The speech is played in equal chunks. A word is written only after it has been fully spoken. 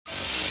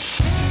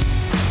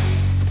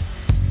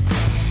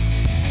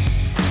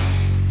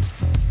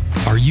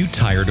you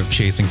tired of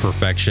chasing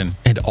perfection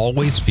and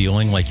always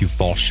feeling like you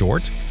fall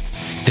short?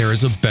 There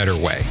is a better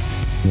way.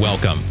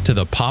 Welcome to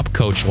the Pop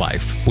Coach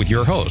Life with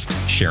your host,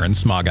 Sharon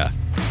Smaga,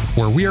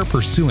 where we are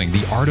pursuing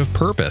the art of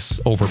purpose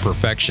over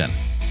perfection.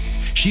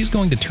 She's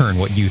going to turn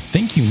what you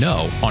think you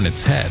know on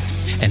its head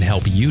and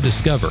help you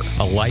discover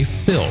a life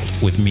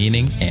filled with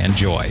meaning and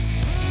joy.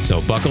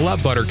 So buckle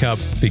up, Buttercup,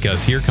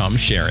 because here comes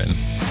Sharon.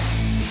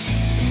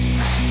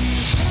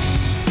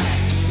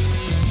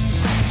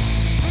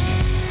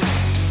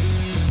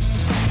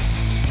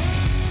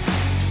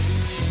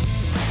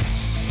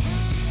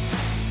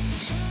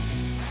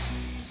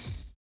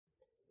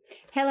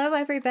 Hello,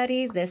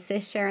 everybody. This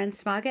is Sharon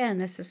Smaga,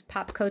 and this is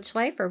Pop Coach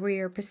Life, where we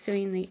are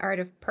pursuing the art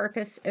of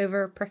purpose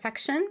over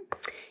perfection.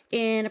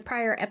 In a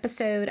prior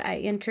episode, I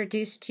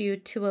introduced you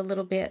to a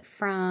little bit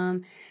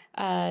from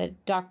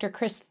Dr.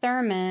 Chris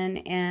Thurman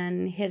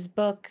and his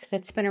book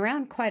that's been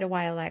around quite a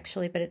while,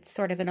 actually, but it's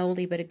sort of an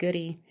oldie but a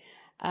goodie,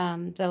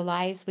 The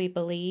Lies We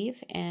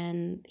Believe.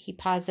 And he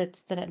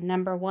posits that a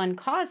number one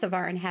cause of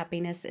our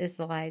unhappiness is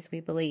the lies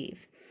we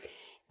believe.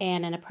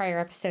 And in a prior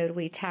episode,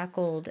 we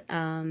tackled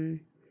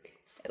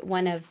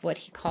one of what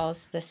he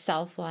calls the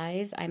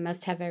self-lies. I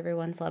must have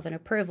everyone's love and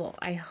approval.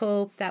 I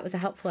hope that was a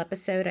helpful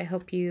episode. I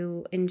hope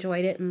you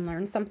enjoyed it and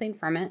learned something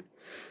from it.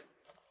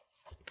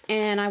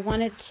 And I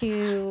wanted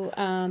to,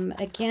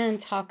 again,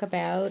 talk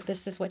about,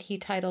 this is what he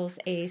titles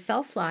a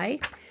self-lie,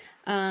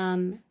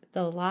 the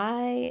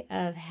lie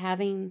of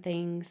having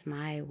things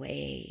my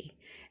way.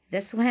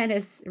 This one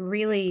is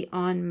really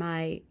on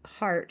my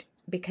heart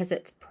because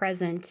it's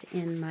present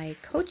in my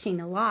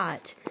coaching a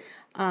lot.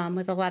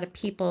 With a lot of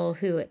people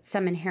who at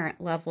some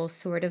inherent level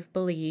sort of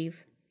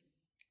believe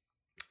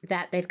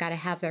that they've got to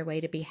have their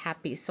way to be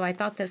happy. So I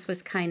thought this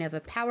was kind of a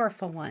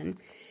powerful one.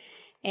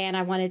 And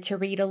I wanted to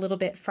read a little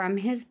bit from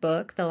his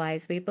book, The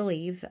Lies We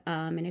Believe.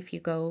 And if you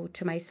go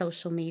to my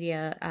social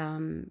media,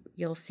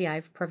 you'll see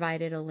I've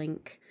provided a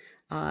link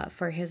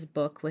for his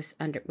book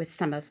with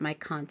some of my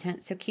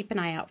content. So keep an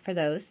eye out for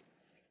those.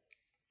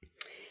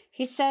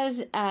 He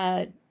says,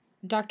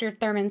 Dr.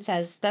 Thurman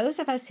says, those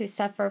of us who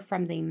suffer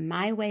from the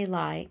my way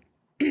lie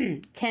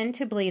tend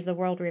to believe the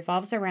world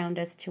revolves around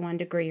us to one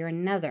degree or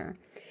another.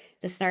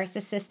 This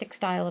narcissistic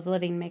style of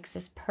living makes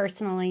us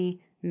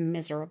personally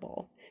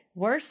miserable.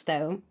 Worse,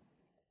 though,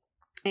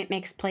 it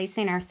makes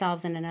placing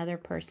ourselves in another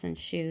person's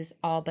shoes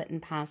all but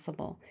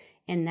impossible.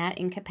 And that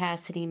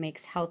incapacity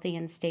makes healthy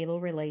and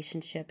stable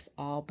relationships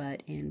all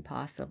but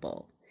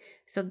impossible.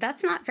 So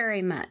that's not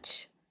very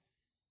much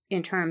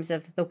in terms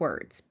of the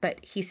words,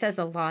 but he says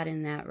a lot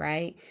in that,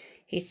 right?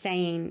 He's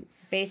saying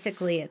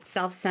basically it's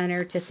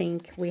self-centered to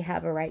think we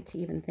have a right to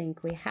even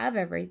think we have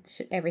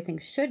everything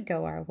should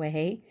go our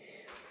way.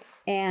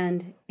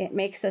 And it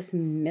makes us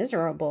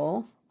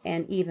miserable,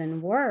 and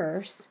even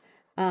worse,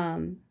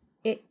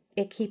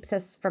 it keeps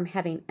us from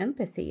having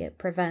empathy. It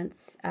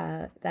prevents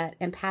that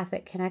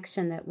empathic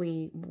connection that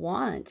we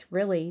want,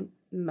 really,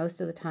 most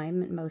of the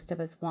time. And most of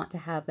us want to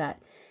have that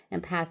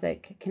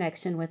empathic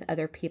connection with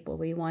other people.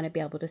 We want to be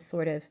able to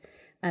sort of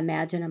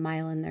imagine a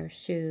mile in their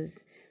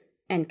shoes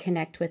and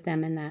connect with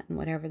them in that and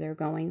whatever they're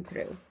going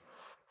through.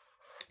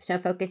 So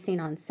focusing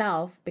on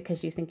self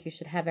because you think you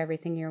should have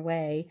everything your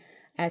way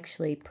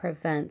actually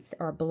prevents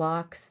or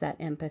blocks that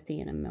empathy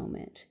in a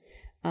moment.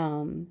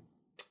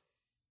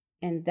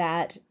 And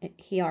that,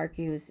 he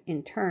argues,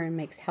 in turn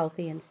makes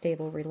healthy and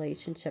stable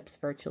relationships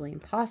virtually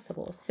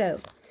impossible. So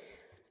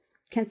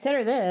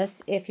consider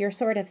this: if you're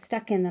sort of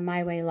stuck in the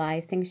my way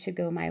lie, things should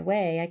go my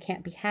way, I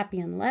can't be happy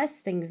unless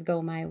things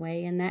go my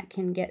way, and that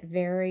can get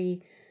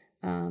very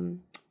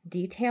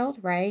detailed,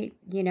 right?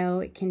 You know,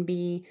 it can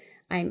be,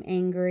 I'm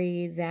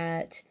angry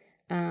that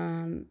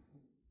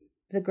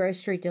the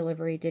grocery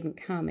delivery didn't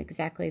come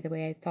exactly the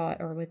way I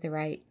thought or with the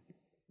right.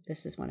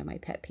 This is one of my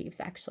pet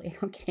peeves, actually. I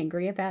don't get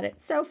angry about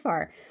it so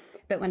far.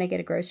 But when I get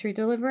a grocery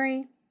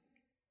delivery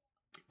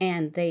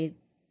and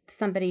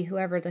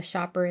whoever the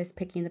shopper is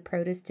picking the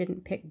produce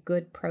didn't pick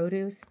good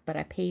produce, but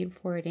I paid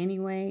for it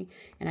anyway,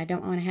 and I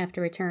don't want to have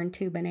to return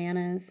 2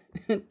 bananas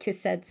to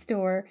said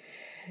store.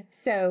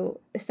 So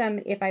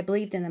if I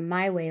believed in the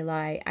my way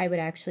lie, I would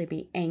actually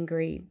be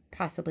angry,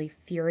 possibly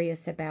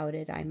furious about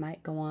it. I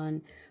might go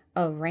on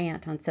a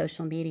rant on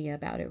social media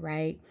about it,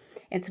 right?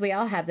 And so we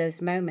all have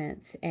those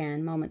moments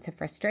and moments of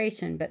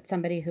frustration, but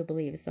somebody who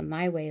believes the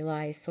my way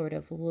lie sort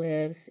of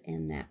lives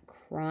in that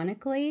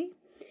chronically.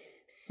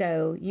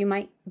 So you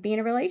might be in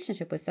a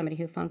relationship with somebody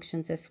who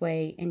functions this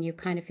way, and you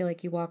kind of feel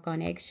like you walk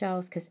on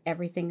eggshells because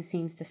everything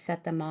seems to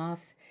set them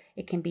off.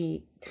 It can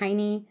be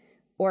tiny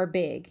or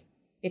big.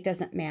 It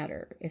doesn't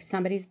matter. If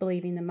somebody's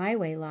believing the my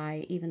way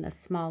lie, even the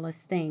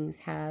smallest things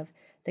have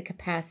the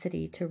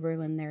capacity to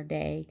ruin their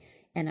day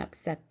and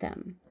upset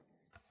them.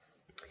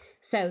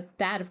 So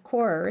that, of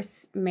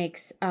course,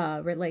 makes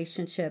a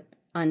relationship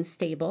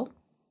unstable,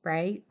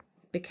 right?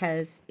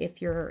 Because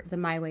if you're the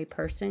my way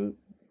person,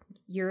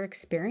 you're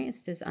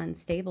experienced as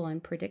unstable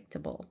and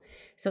predictable.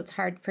 So it's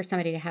hard for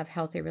somebody to have a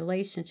healthy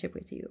relationship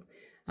with you.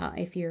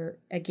 If you're,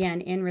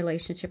 again, in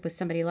relationship with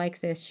somebody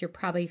like this, you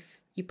probably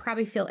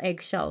feel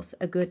eggshells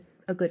a good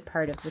a good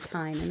part of the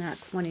time. And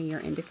that's one of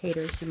your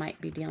indicators you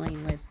might be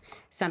dealing with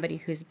somebody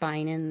who's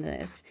buying in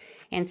this.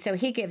 And so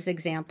he gives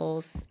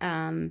examples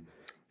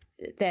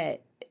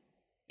that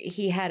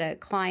he had a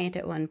client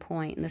at one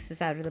point, and this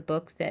is out of the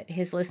book, that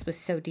his list was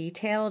so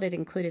detailed. It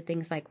included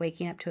things like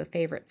waking up to a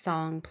favorite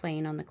song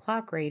playing on the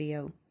clock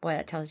radio. Boy,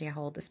 that tells you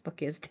how old this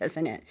book is,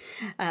 doesn't it?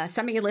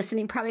 Some of you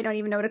listening probably don't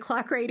even know what a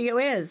clock radio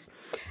is.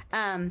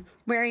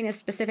 Wearing a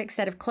specific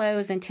set of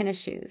clothes and tennis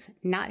shoes,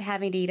 not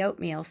having to eat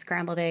oatmeal,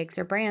 scrambled eggs,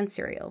 or bran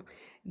cereal,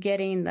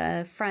 getting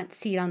the front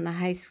seat on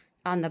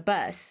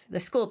the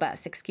school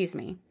bus,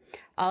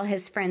 all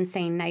his friends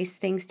saying nice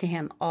things to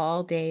him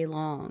all day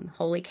long.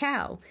 Holy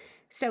cow.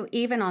 So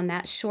even on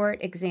that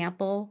short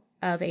example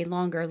of a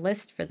longer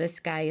list for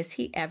this guy, is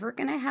he ever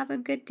going to have a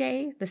good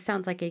day? This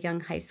sounds like a young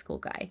high school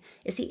guy.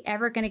 Is he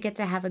ever going to get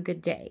to have a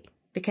good day?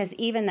 Because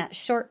even that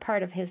short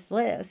part of his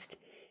list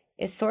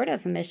is sort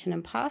of mission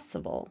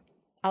impossible.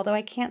 Although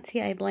I can't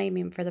see I blame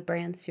him for the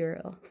bran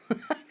cereal.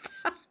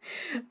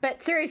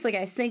 But seriously,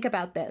 guys, think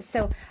about this.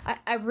 So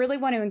I really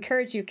want to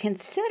encourage you,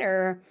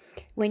 consider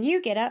when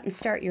you get up and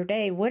start your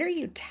day, what are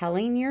you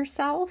telling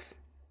yourself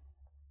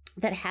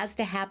that has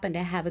to happen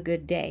to have a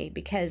good day?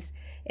 Because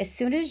as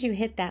soon as you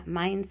hit that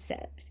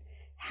mindset,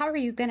 how are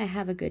you going to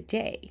have a good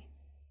day,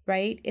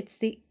 right?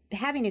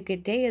 Having a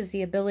good day is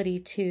the ability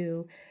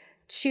to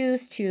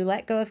choose to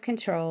let go of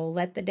control,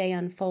 let the day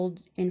unfold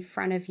in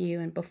front of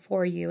you and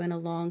before you and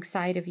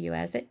alongside of you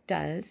as it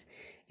does,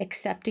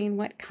 accepting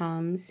what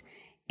comes.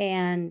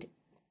 And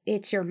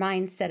it's your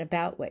mindset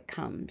about what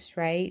comes,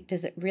 right?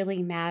 Does it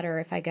really matter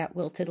if I got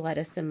wilted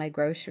lettuce in my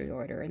grocery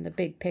order? In the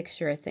big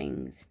picture of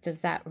things, does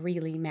that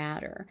really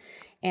matter?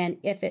 And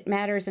if it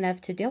matters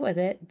enough to deal with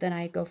it, then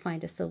I go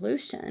find a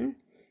solution.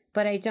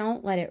 But I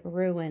don't let it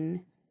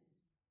ruin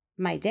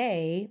my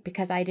day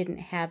because I didn't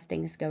have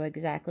things go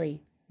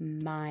exactly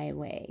my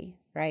way,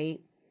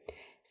 right?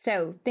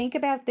 So think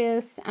about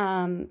this.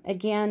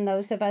 Again,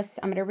 those of us,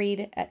 I'm going to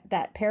read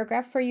that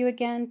paragraph for you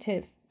again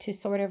to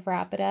sort of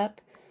wrap it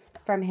up.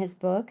 From his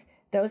book,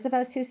 those of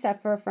us who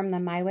suffer from the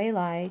my way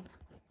lie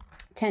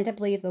tend to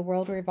believe the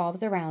world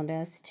revolves around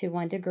us to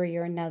one degree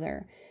or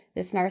another.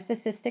 This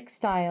narcissistic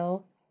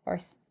style, or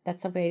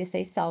that's a way to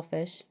say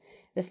selfish,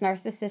 this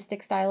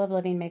narcissistic style of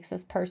living makes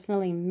us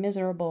personally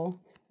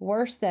miserable.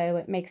 Worse, though,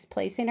 it makes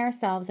placing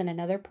ourselves in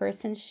another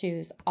person's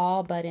shoes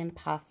all but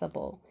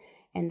impossible.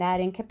 And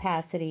that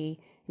incapacity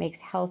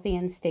makes healthy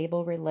and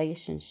stable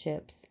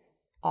relationships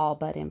all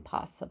but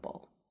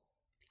impossible.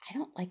 I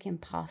don't like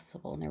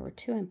impossible, and there were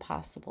two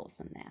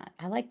impossibles in that.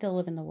 I like to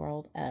live in the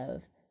world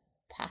of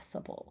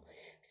possible.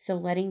 So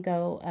letting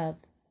go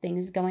of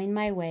things going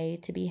my way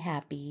to be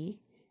happy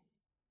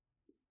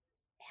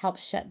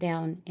helps shut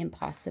down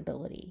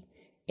impossibility.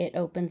 It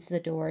opens the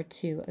door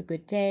to a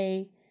good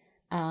day,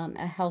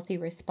 a healthy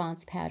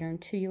response pattern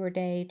to your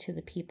day, to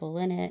the people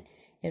in it.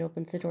 It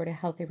opens the door to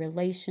healthy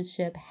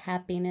relationship,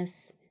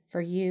 happiness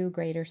for you,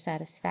 greater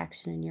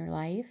satisfaction in your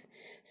life.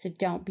 So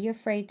don't be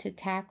afraid to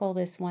tackle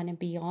this one and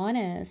be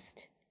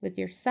honest with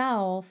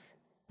yourself.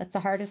 That's the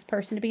hardest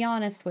person to be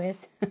honest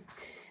with.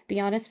 Be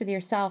honest with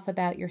yourself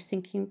about your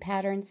thinking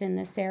patterns in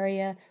this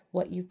area,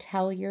 what you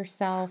tell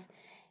yourself.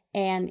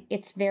 And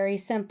it's very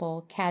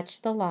simple.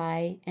 Catch the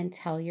lie and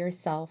tell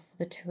yourself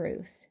the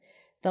truth.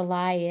 The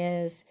lie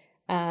is,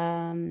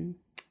 getting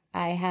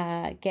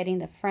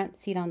the front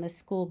seat on the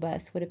school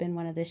bus would have been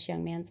one of this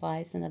young man's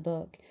lies in the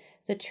book.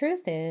 The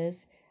truth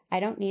is, I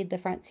don't need the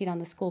front seat on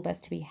the school bus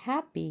to be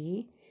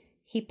happy.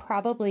 He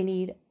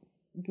probably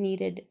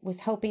was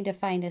hoping to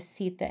find a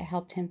seat that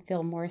helped him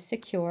feel more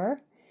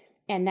secure,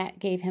 and that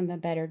gave him a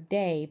better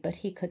day, but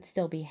he could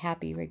still be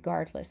happy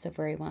regardless of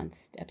where he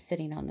wants up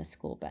sitting on the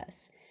school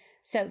bus.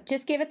 So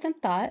just give it some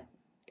thought.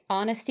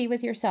 Honesty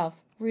with yourself,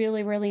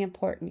 really, really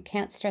important. You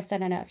can't stress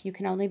that enough. You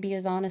can only be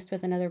as honest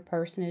with another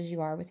person as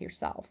you are with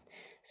yourself.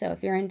 So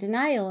if you're in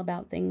denial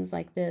about things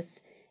like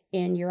this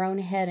in your own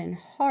head and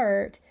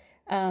heart,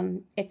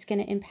 it's going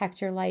to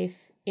impact your life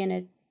in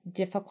a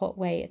difficult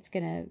way. It's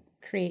going to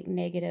create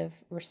negative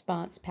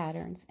response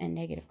patterns and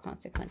negative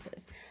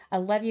consequences. I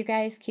love you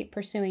guys. Keep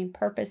pursuing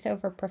purpose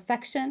over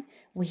perfection.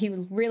 We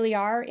really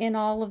are in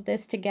all of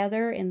this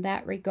together in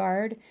that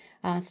regard,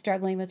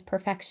 struggling with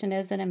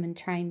perfectionism and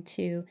trying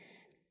to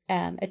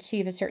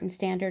achieve a certain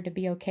standard to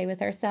be okay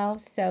with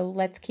ourselves. So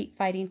let's keep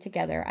fighting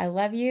together. I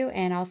love you,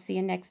 and I'll see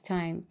you next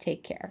time.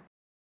 Take care.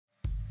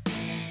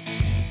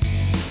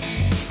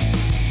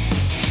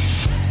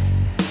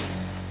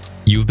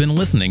 You've been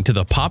listening to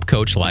the Pop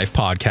Coach Life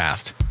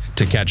podcast.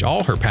 To catch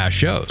all her past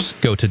shows,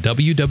 go to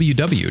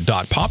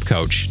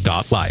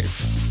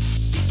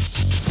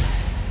www.popcoach.life.